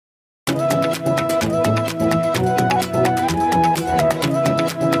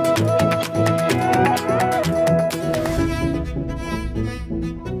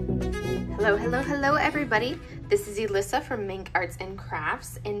everybody, this is Elissa from Mink Arts and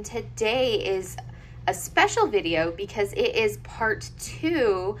Crafts, and today is a special video because it is part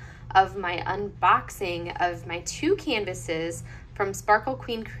 2 of my unboxing of my 2 canvases from Sparkle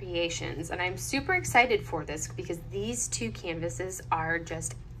Queen Creations. And I'm super excited for this because these 2 canvases are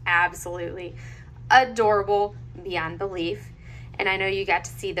just absolutely adorable beyond belief. And I know you got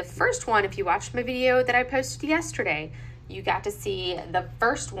to see the first one if you watched my video that I posted yesterday. You got to see the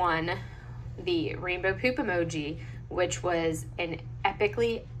first one, the rainbow poop emoji, which was an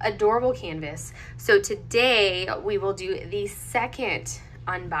epically adorable canvas. So today we will do the second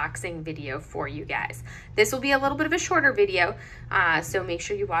unboxing video for you guys. This will be a little bit of a shorter video, so make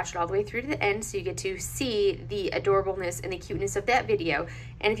sure you watch it all the way through to the end so you get to see the adorableness and the cuteness of that video.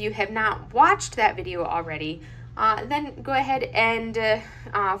 And if you have not watched that video already, then go ahead and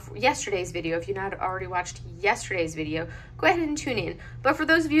yesterday's video, if you've not already watched yesterday's video, go ahead and tune in. But for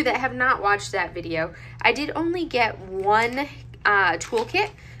those of you that have not watched that video, I did only get one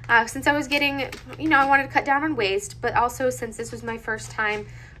toolkit since I was getting, I wanted to cut down on waste, but also since this was my first time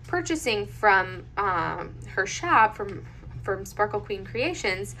purchasing from her shop, from Sparkle Queen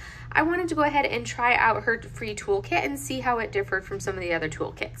Creations, I wanted to go ahead and try out her free toolkit and see how it differed from some of the other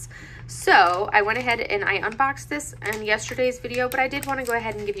toolkits. So I went ahead and I unboxed this in yesterday's video, but I did want to go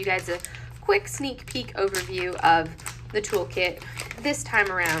ahead and give you guys a quick sneak peek overview of the toolkit this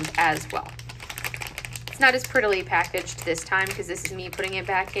time around as well. It's not as prettily packaged this time because this is me putting it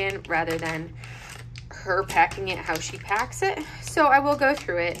back in rather than her packing it how she packs it. So I will go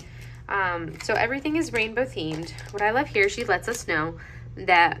through it. So everything is rainbow themed. What I love here, she lets us know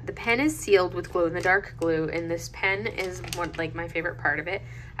that the pen is sealed with glow-in-the-dark glue, and this pen is like my favorite part of it.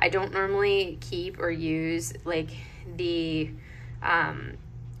 I don't normally keep or use like these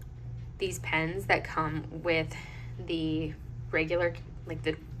pens that come with the regular, like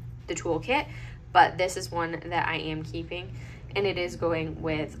the toolkit, but this is one that I am keeping, and it is going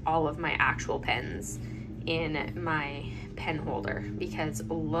with all of my actual pens in my pen holder because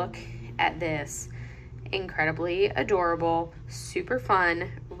look at this incredibly adorable, super fun,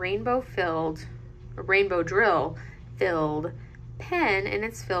 rainbow drill filled pen, and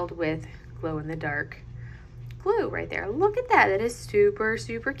it's filled with glow-in-the-dark glue right there. Look at that. That is super,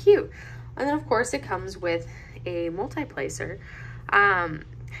 super cute. And then of course it comes with a multi-placer. I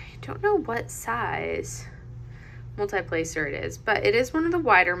don't know what size multi-placer it is, but it is one of the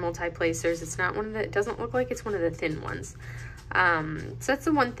wider multi-placers. It's not one of the, it doesn't look like it's one of the thin ones. So that's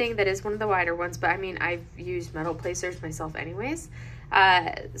the one thing that is one of the wider ones, but I mean, I've used metal placers myself anyways,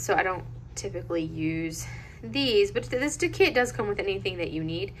 so I don't typically use these, but this kit does come with anything that you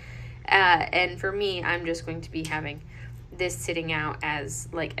need, and for me, I'm just going to be having this sitting out as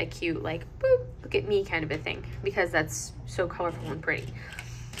like a cute, like, boop, look at me kind of a thing, because that's so colorful and pretty.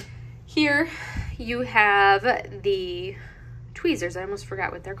 Here you have the tweezers. I almost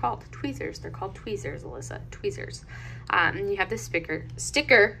forgot what they're called. Tweezers. They're called tweezers, Alyssa. Tweezers. You have this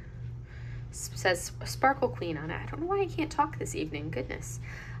sticker says Sparkle Queen on it. I don't know why I can't talk this evening. Goodness.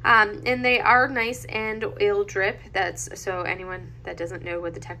 And they are nice and oil drip. That's so anyone that doesn't know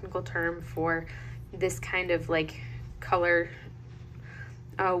what the technical term for this kind of like color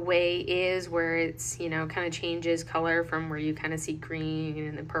way is, where it's, kind of changes color from where you kind of see green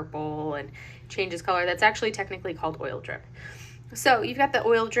and then purple and changes color. That's actually technically called oil drip. So you've got the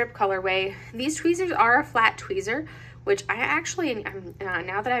oil drip colorway. These tweezers are a flat tweezer, which I actually,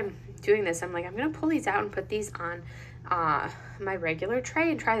 now that I'm doing this, I'm like, I'm going to pull these out and put these on my regular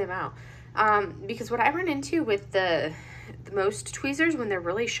tray and try them out. Because what I run into with the most tweezers when they're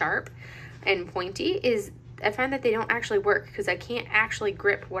really sharp and pointy is I find that they don't actually work because I can't actually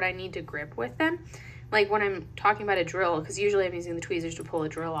grip what I need to grip with them. Like when I'm talking about a drill, because usually I'm using the tweezers to pull a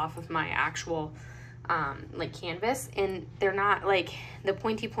drill off of my actual like canvas, and they're not like the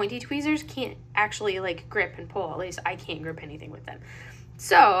pointy tweezers can't actually like grip and pull. At least I can't grip anything with them.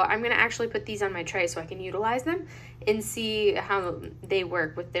 So I'm gonna actually put these on my tray so I can utilize them and see how they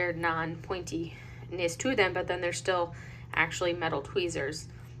work with their non-pointiness to them, but then they're still actually metal tweezers.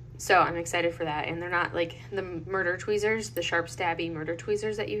 So I'm excited for that. And they're not like the murder tweezers, the sharp stabby murder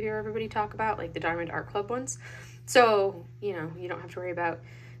tweezers that you hear everybody talk about, like the Diamond Art Club ones. So, you don't have to worry about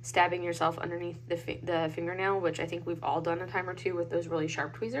stabbing yourself underneath the fingernail, which I think we've all done a time or two with those really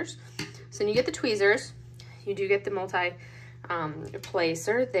sharp tweezers. So then you get the tweezers. You do get the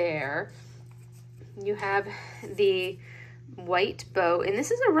multi-placer there. You have the white bow, and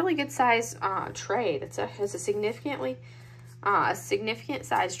this is a really good size tray. Has a significant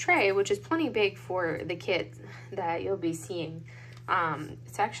size tray, which is plenty big for the kit that you'll be seeing.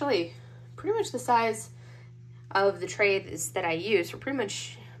 It's actually pretty much the size of the tray that I use for pretty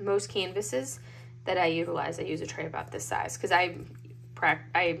much most canvases that I utilize. I use a tray about this size because I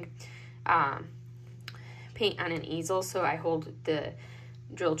paint on an easel, so I hold the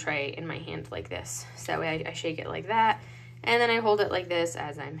drill tray in my hand like this. So that way I shake it like that, and then I hold it like this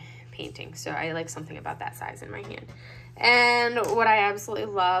as I'm painting. So I like something about that size in my hand. And what I absolutely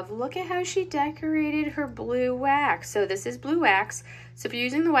love, look at how she decorated her blue wax. So this is blue wax. So if you're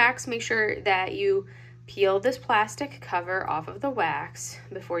using the wax, make sure that you peel this plastic cover off of the wax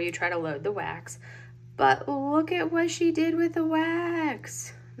before you try to load the wax. But look at what she did with the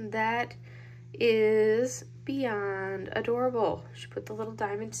wax. That is beyond adorable. She put the little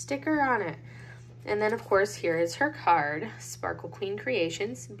diamond sticker on it. And then of course here is her card, Sparkle Queen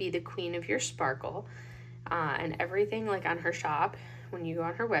Creations, be the queen of your sparkle. And everything like on her shop, when you go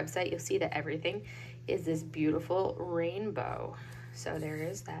on her website, you'll see that everything is this beautiful rainbow. So there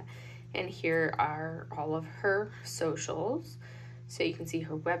is that. And here are all of her socials. So you can see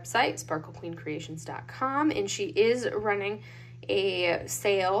her website, sparklequeencreations.com, and she is running a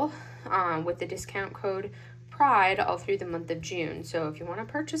sale with the discount code PRIDE all through the month of June. So if you want to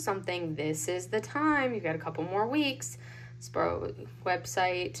purchase something, this is the time. You've got a couple more weeks.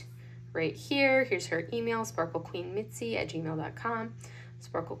 Website right here. Here's her email, sparklequeenmitzi@gmail.com.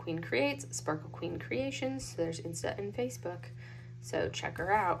 Sparkle Queen Creates, Sparkle Queen Creations. So there's Insta and Facebook. So check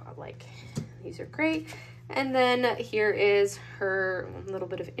her out. Like, these are great. And then here is her little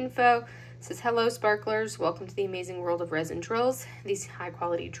bit of info. It says, hello sparklers, welcome to the amazing world of resin drills. These high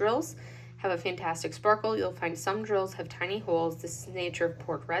quality drills have a fantastic sparkle. You'll find some drills have tiny holes. This is the nature of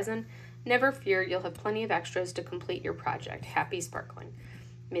poured resin. Never fear, you'll have plenty of extras to complete your project. Happy sparkling.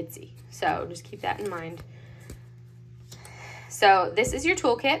 Mitzi. So just keep that in mind. So this is your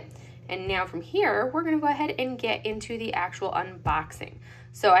toolkit. And now from here, we're going to go ahead and get into the actual unboxing.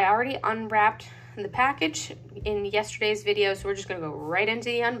 So I already unwrapped the package in yesterday's video, so we're just going to go right into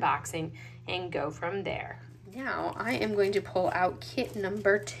the unboxing and go from there. Now I am going to pull out kit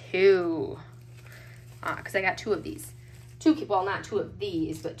number 2 because I got 2 of these. Well, not 2 of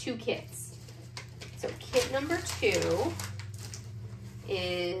these, but 2 kits. So kit number 2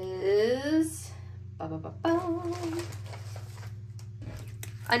 is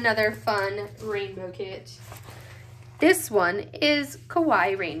another fun rainbow kit. This one is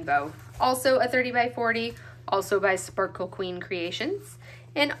Kawaii Rainbow, also a 30 by 40, also by Sparkle Queen Creations,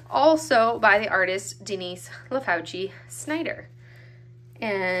 and also by the artist Denise LaFauci Snyder.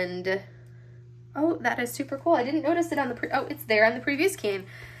 And oh, that is super cool. I didn't notice it on the oh, it's there on the previous canvas,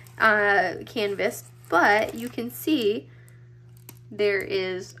 but you can see there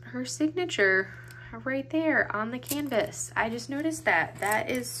is her signature right there on the canvas. I just noticed that.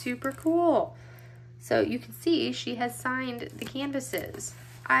 That is super cool. So you can see she has signed the canvases.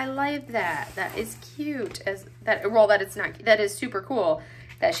 I love that. That is cute. That is super cool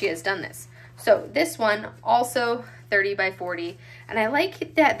that she has done this. So this one also 30 by 40, and I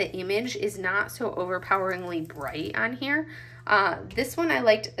like that the image is not so overpoweringly bright on here. This one I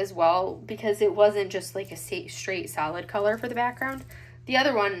liked as well because it wasn't just like a straight solid color for the background. The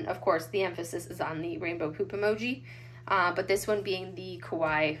other one, of course, the emphasis is on the rainbow poop emoji, but this one being the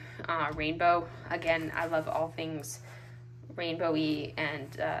Kawaii rainbow. Again, I love all things rainbowy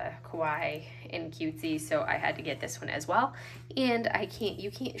and kawaii and cutesy, so I had to get this one as well. And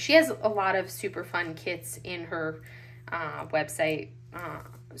she has a lot of super fun kits in her website,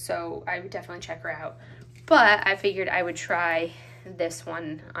 so I would definitely check her out. But I figured I would try this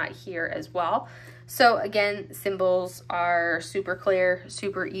one here as well. So again, symbols are super clear,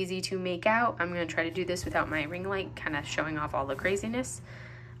 super easy to make out. I'm going to try to do this without my ring light, kind of showing off all the craziness.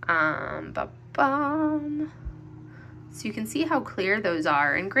 So you can see how clear those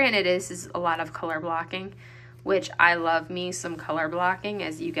are. And granted, this is a lot of color blocking, which I love me some color blocking,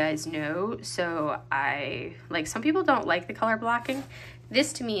 as you guys know. So some people don't like the color blocking.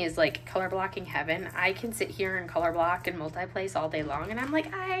 This to me is like color blocking heaven. I can sit here and color block and multi-place all day long, and I'm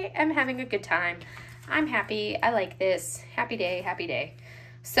like, I am having a good time. I'm happy. I like this. Happy day, happy day.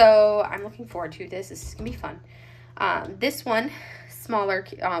 So I'm looking forward to this. This is gonna be fun. This one, smaller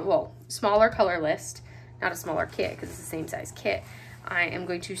color list, not a smaller kit because it's the same size kit. I am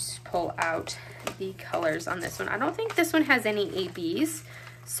going to pull out the colors on this one. I don't think this one has any ABs,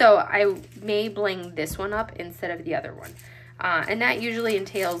 so I may bling this one up instead of the other one. And that usually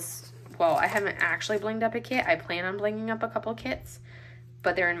entails, well, I haven't actually blinged up a kit. I plan on blinging up a couple kits,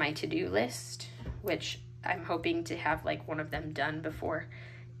 but they're in my to-do list, which I'm hoping to have like one of them done before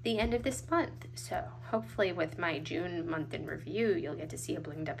the end of this month. So hopefully with my June month in review, you'll get to see a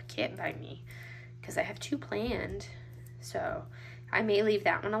blinged up kit by me, because I have 2 planned. So I may leave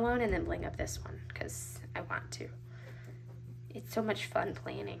that one alone and then bling up this one because I want to. It's so much fun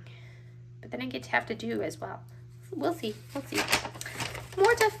planning. but then I get to have to do as well. We'll see. We'll see.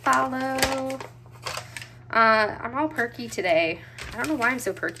 More to follow. I'm all perky today. I don't know why I'm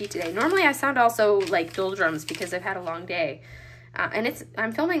so perky today. Normally I sound also like doldrums because I've had a long day. And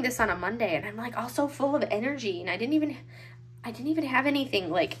I'm filming this on a Monday, and I'm like also full of energy, and I didn't even have anything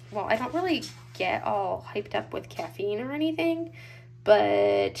like, well, I don't really get all hyped up with caffeine or anything,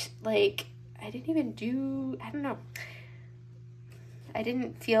 but like I didn't even do, I don't know. I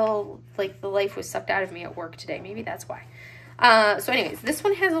didn't feel like the life was sucked out of me at work today. Maybe that's why. So anyways, this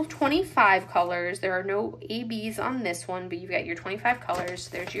one has 25 colors. There are no ABs on this one, but you've got your 25 colors.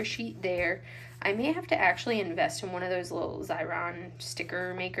 There's your sheet there. I may have to actually invest in one of those little Xyron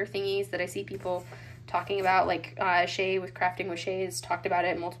sticker maker thingies that I see people talking about. Like Shay with Crafting with Shay has talked about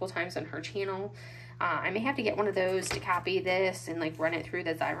it multiple times on her channel. I may have to get one of those to copy this and like run it through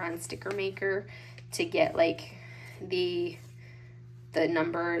the Xyron sticker maker to get like the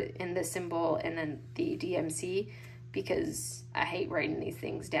number and the symbol and then the DMC, because I hate writing these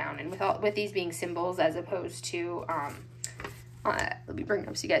things down. And with these being symbols as opposed to let me bring it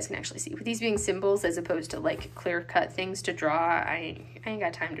up so you guys can actually see. With these being symbols as opposed to like clear cut things to draw, I ain't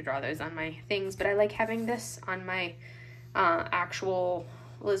got time to draw those on my things, but I like having this on my actual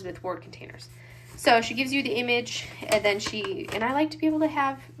Elizabeth Ward containers. So she gives you the image, and then and I like to be able to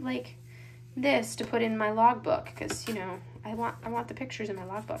have like this to put in my logbook, because you know I want the pictures in my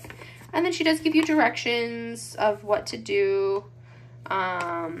logbook. And then she does give you directions of what to do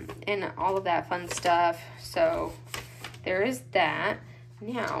and all of that fun stuff. So there is that.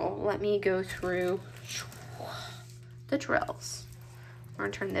 Now let me go through the drills. We're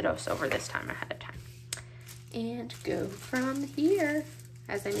gonna turn this over this time ahead of time and go from here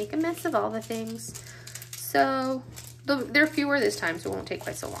as I make a mess of all the things. So there are fewer this time, so it won't take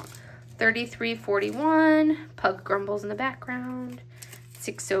quite so long. 3341, Pug grumbles in the background.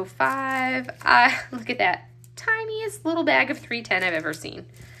 605, look at that tiniest little bag of 310 I've ever seen.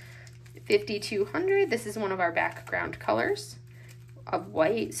 5200, this is one of our background colors of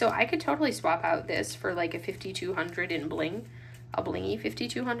white. So I could totally swap out this for like a 5200 in bling, a blingy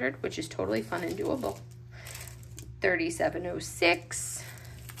 5200, which is totally fun and doable. 3706,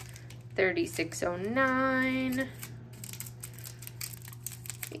 3609,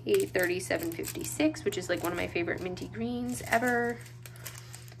 a 3756, which is like one of my favorite minty greens ever.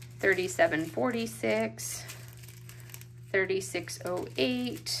 3746,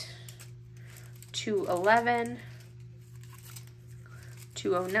 3608, 211,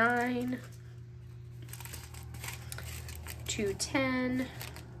 209, 210.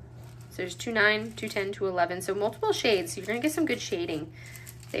 So there's 29, 210, 211. So multiple shades. So you're gonna get some good shading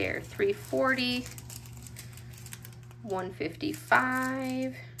there. 340.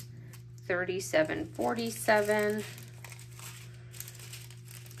 155, 3747.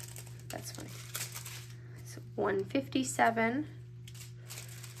 That's funny. It's 157.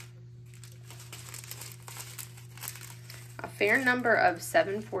 A fair number of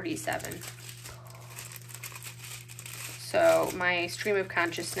 747. So my stream of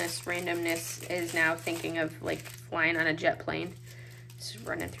consciousness randomness is now thinking of like flying on a jet plane. It's just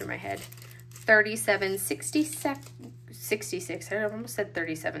running through my head. 3766, I almost said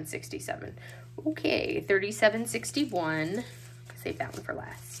 3767. Okay, 3761, save that one for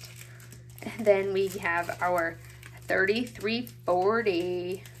last. And then we have our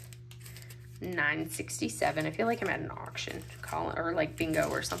 3340, 967. I feel like I'm at an auction, or like bingo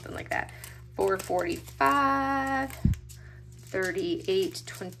or something like that. 445,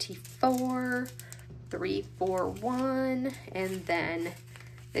 3824, 341, and then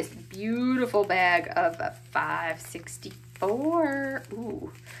this beautiful bag of 564.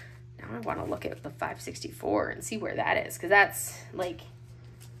 Ooh, now I want to look at the 564 and see where that is, because that's like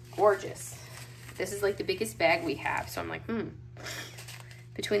gorgeous. This is like the biggest bag we have, so I'm like,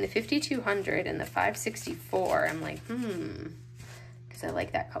 between the 5200 and the 564, I'm like, because I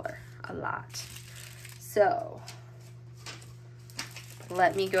like that color a lot. So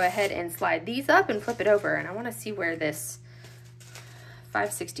let me go ahead and slide these up and flip it over, and I want to see where this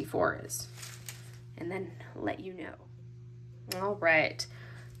 564 is, and then let you know. All right,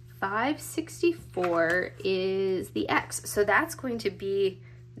 564 is the X, so that's going to be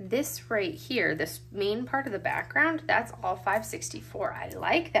this right here, this main part of the background. That's all 564. I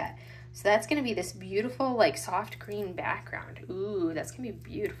like that. So that's going to be this beautiful like soft green background. Ooh, that's going to be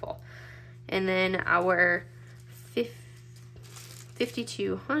beautiful. And then our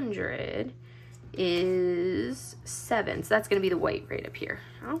 5200 is 7, so that's going to be the white right up here.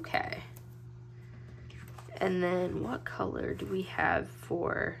 Okay. And then what color do we have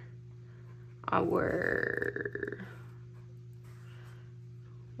for our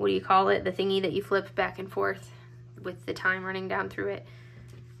what do you call it? The thingy that you flip back and forth with the time running down through it.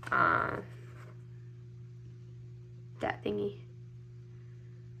 That thingy.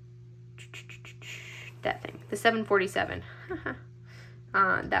 That thing. The 747.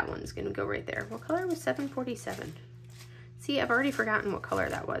 That one's gonna go right there. What color was 747? See, I've already forgotten what color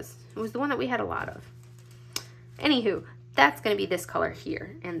that was. It was the one that we had a lot of. Anywho, that's gonna be this color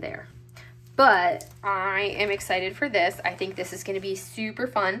here and there. But I am excited for this. I think this is gonna be super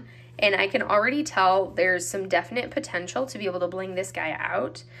fun. And I can already tell there's some definite potential to be able to bling this guy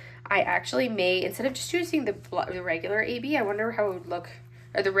out. I actually may, instead of just using the regular AB, I wonder how it would look,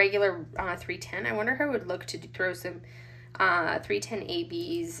 or the regular 310, I wonder how it would look to throw some 310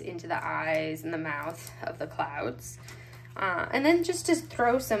 ABs into the eyes and the mouth of the clouds. And then just to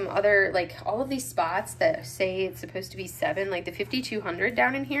throw some other, like all of these spots that say it's supposed to be 7, like the 5200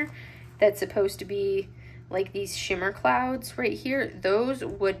 down in here, that's supposed to be like these shimmer clouds right here, those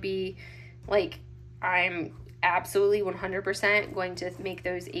would be like, I'm absolutely 100% going to make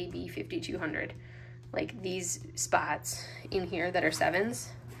those AB 5200. Like these spots in here that are 7s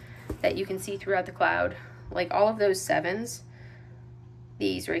that you can see throughout the cloud, like all of those 7s,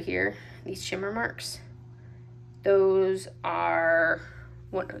 these right here, these shimmer marks, those are,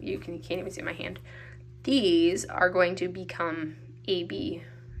 what you can't even see my hand. These are going to become AB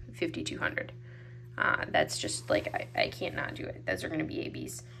 5200. That's just like, I can't not do it. Those are going to be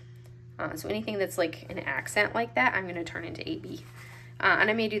ABs. So anything that's like an accent like that, I'm going to turn into AB. And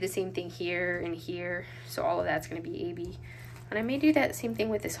I may do the same thing here and here. So all of that's going to be AB. And I may do that same thing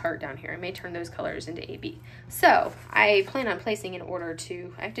with this heart down here. I may turn those colors into AB. So I plan on placing an order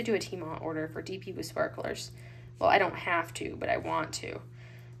to, I have to do a Tmall order for DP with sparklers. Well, I don't have to, but I want to.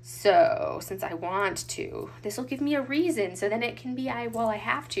 So since I want to, this will give me a reason. So then it can be I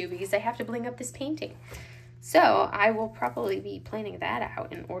have to, because I have to bling up this painting. So I will probably be planning that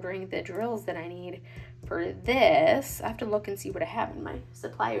out and ordering the drills that I need for this. I have to look and see what I have in my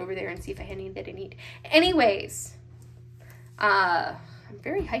supply over there and see if I have any that I need. Anyways, I'm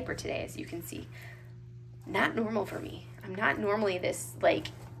very hyper today, as you can see. Not normal for me. I'm not normally this like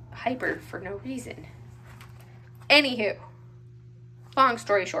hyper for no reason. Anywho. Long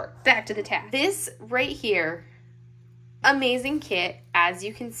story short, back to the task. This right here, amazing kit, as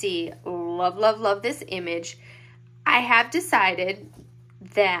you can see, love, love, love this image. I have decided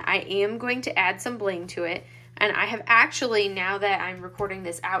that I am going to add some bling to it, and I have actually, now that I'm recording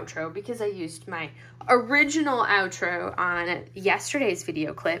this outro, because I used my original outro on yesterday's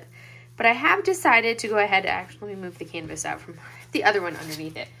video clip, but I have decided to go ahead, actually, let me move the canvas out from the other one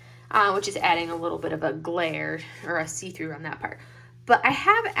underneath it, which is adding a little bit of a glare, or a see-through on that part. But I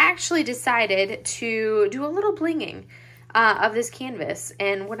have actually decided to do a little blinging of this canvas.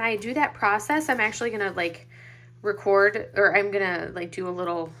 And when I do that process, I'm actually going to like record, or I'm going to like do a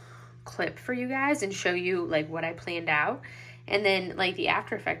little clip for you guys and show you like what I planned out. And then like the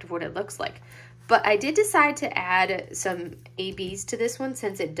after effect of what it looks like. But I did decide to add some ABs to this one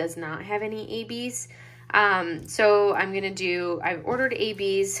since it does not have any ABs. So I'm going to do, I've ordered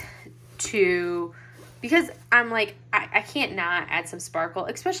ABs to... because I'm like, I can't not add some sparkle,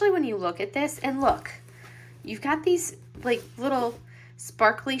 especially when you look at this. And look, you've got these like little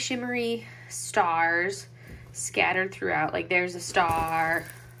sparkly, shimmery stars scattered throughout. Like there's a star.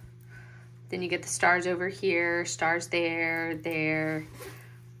 Then you get the stars over here, stars there, there,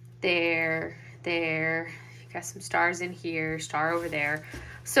 there, there. You got some stars in here, star over there.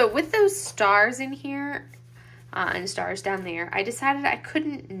 So with those stars in here and stars down there, I decided I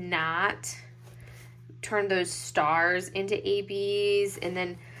couldn't not turn those stars into ABs, and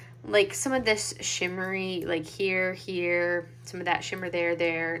then like some of this shimmery, like here, some of that shimmer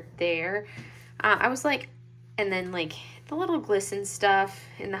there. I was like, and then like the little glisten stuff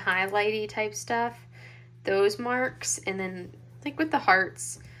and the highlighty type stuff, those marks, and then like with the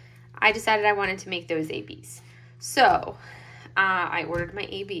hearts, I decided I wanted to make those ABs. So I ordered my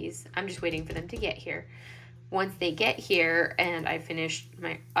ABs. I'm just waiting for them to get here. Once they get here and I finish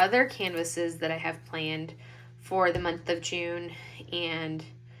my other canvases that I have planned for the month of June, and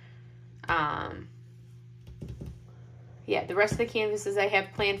yeah, the rest of the canvases I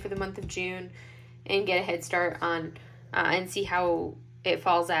have planned for the month of June, and get a head start on and see how it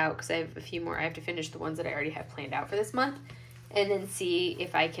falls out, because I have a few more. I have to finish the ones that I already have planned out for this month, and then see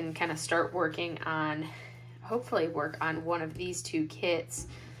if I can kind of start working on, hopefully work on one of these two kits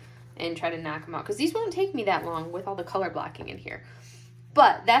and try to knock them out, because these won't take me that long with all the color blocking in here.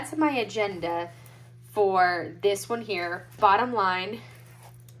 But that's my agenda for this one here. Bottom line,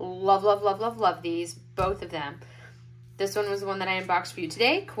 love, love, love, love, love these, both of them. This one was the one that I unboxed for you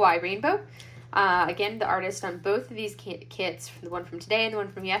today, Kawaii Rainbow. Again, the artist on both of these kits, the one from today and the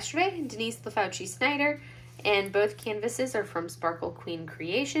one from yesterday, Denise LaFauci Snyder, and both canvases are from Sparkle Queen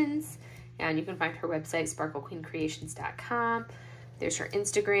Creations, and you can find her website, sparklequeencreations.com. There's her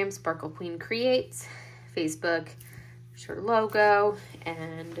Instagram, Sparkle Queen Creates, Facebook, there's her logo,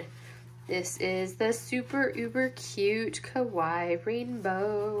 and this is the super uber cute Kawaii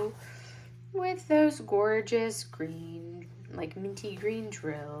rainbow with those gorgeous green, like minty green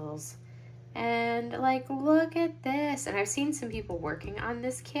drills. And like, look at this. And I've seen some people working on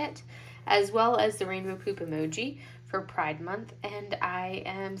this kit, as well as the rainbow poop emoji for Pride Month, and I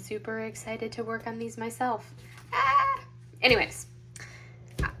am super excited to work on these myself. Anyways,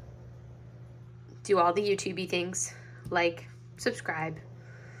 do all the YouTubey things, like, subscribe,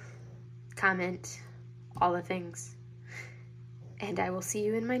 comment, all the things. And I will see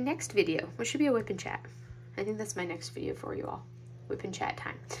you in my next video, which should be a whip and chat. I think that's my next video for you all. Whip and chat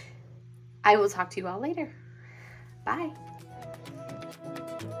time. I will talk to you all later. Bye.